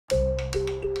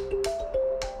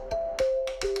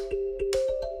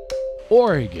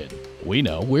Oregon. We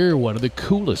know we're one of the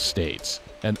coolest states.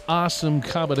 An awesome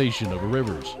combination of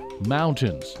rivers,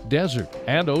 mountains, desert,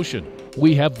 and ocean.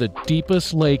 We have the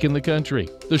deepest lake in the country,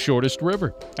 the shortest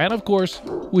river, and of course,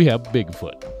 we have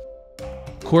Bigfoot.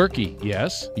 Quirky,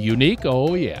 yes. Unique,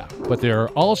 oh yeah. But there are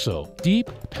also deep,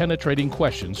 penetrating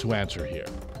questions to answer here.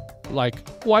 Like,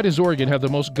 why does Oregon have the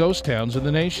most ghost towns in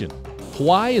the nation?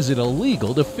 Why is it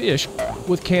illegal to fish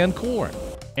with canned corn?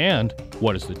 And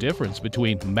what is the difference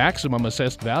between maximum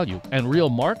assessed value and real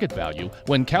market value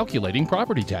when calculating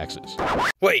property taxes?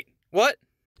 Wait, what?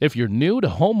 If you're new to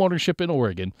homeownership in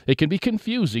Oregon, it can be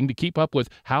confusing to keep up with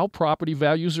how property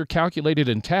values are calculated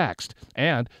and taxed,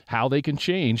 and how they can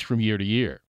change from year to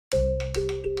year.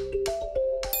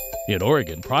 In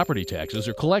Oregon, property taxes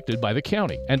are collected by the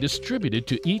county and distributed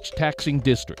to each taxing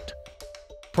district.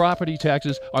 Property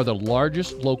taxes are the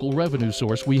largest local revenue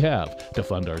source we have to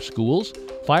fund our schools,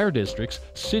 fire districts,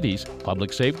 cities,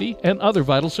 public safety, and other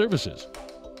vital services.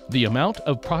 The amount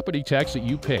of property tax that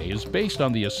you pay is based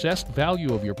on the assessed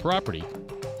value of your property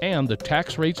and the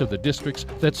tax rates of the districts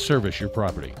that service your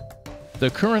property. The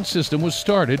current system was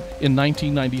started in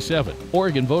 1997.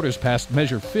 Oregon voters passed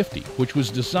Measure 50, which was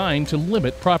designed to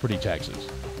limit property taxes.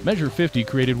 Measure 50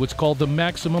 created what's called the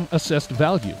maximum assessed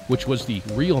value, which was the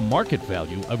real market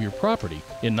value of your property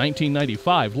in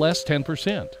 1995 less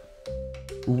 10%.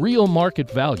 Real market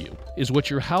value is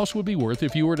what your house would be worth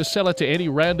if you were to sell it to any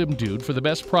random dude for the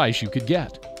best price you could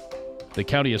get. The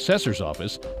county assessor's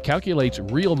office calculates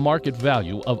real market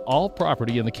value of all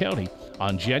property in the county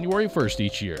on January 1st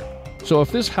each year. So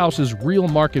if this house's real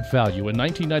market value in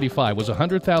 1995 was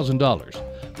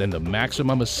 $100,000, then the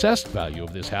maximum assessed value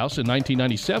of this house in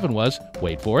 1997 was,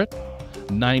 wait for it,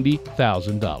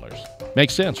 $90,000.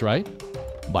 Makes sense, right?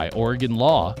 By Oregon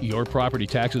law, your property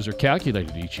taxes are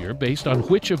calculated each year based on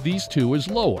which of these two is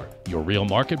lower, your real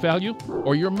market value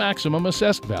or your maximum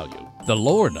assessed value. The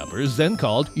lower number is then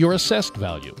called your assessed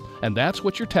value, and that's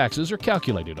what your taxes are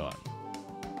calculated on.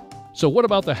 So what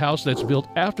about the house that's built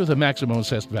after the maximum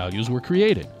assessed values were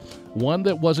created? One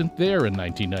that wasn't there in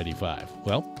 1995?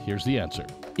 Well, here's the answer.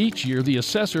 Each year, the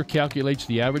assessor calculates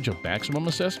the average of maximum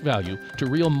assessed value to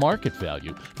real market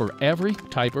value for every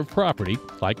type of property,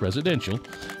 like residential,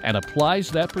 and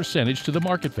applies that percentage to the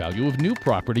market value of new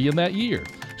property in that year,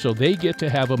 so they get to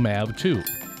have a MAV too.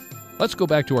 Let's go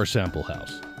back to our sample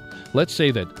house. Let's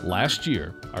say that last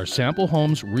year, our sample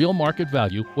home's real market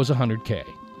value was $100K,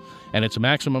 and its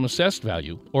maximum assessed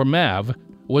value, or MAV,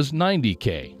 was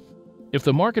 $90K. If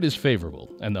the market is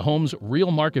favorable and the home's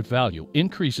real market value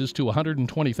increases to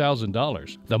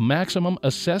 $120,000, the maximum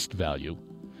assessed value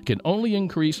can only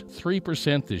increase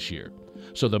 3% this year,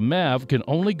 so the MAV can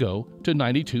only go to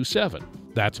 $92,700.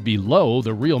 That's below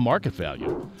the real market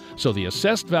value, so the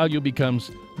assessed value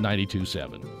becomes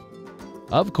 $92,700.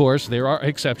 Of course, there are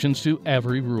exceptions to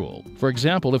every rule. For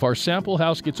example, if our sample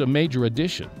house gets a major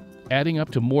addition, adding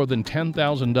up to more than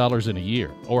 $10,000 in a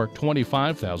year, or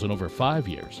 $25,000 over 5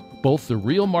 years, both the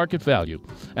real market value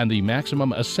and the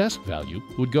maximum assessed value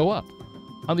would go up.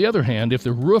 On the other hand, if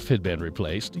the roof had been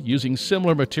replaced using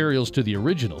similar materials to the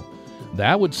original,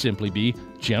 that would simply be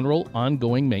general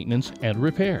ongoing maintenance and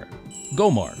repair.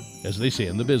 GOMAR, as they say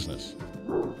in the business.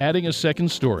 Adding a second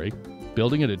story,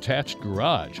 building a detached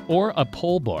garage, or a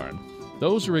pole barn,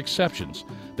 those are exceptions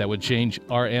that would change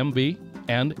RMV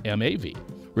and MAV.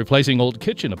 Replacing old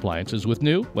kitchen appliances with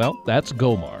new, well, that's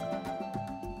GOMAR.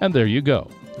 And there you go,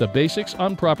 the basics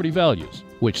on property values,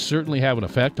 which certainly have an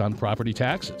effect on property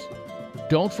taxes.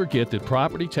 Don't forget that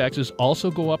property taxes also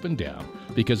go up and down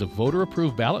because of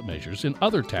voter-approved ballot measures and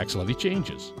other tax levy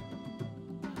changes.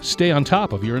 Stay on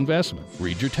top of your investment.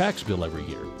 Read your tax bill every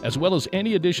year, as well as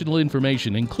any additional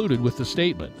information included with the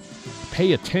statement.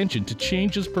 Pay attention to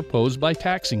changes proposed by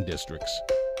taxing districts.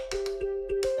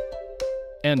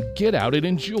 And get out and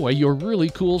enjoy your really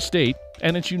cool state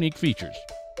and its unique features,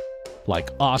 like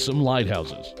awesome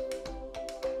lighthouses,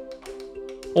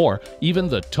 or even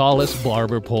the tallest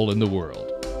barber pole in the world.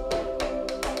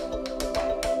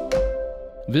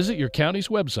 Visit your county's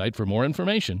website for more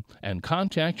information and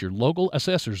contact your local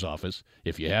assessor's office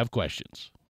if you have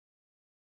questions.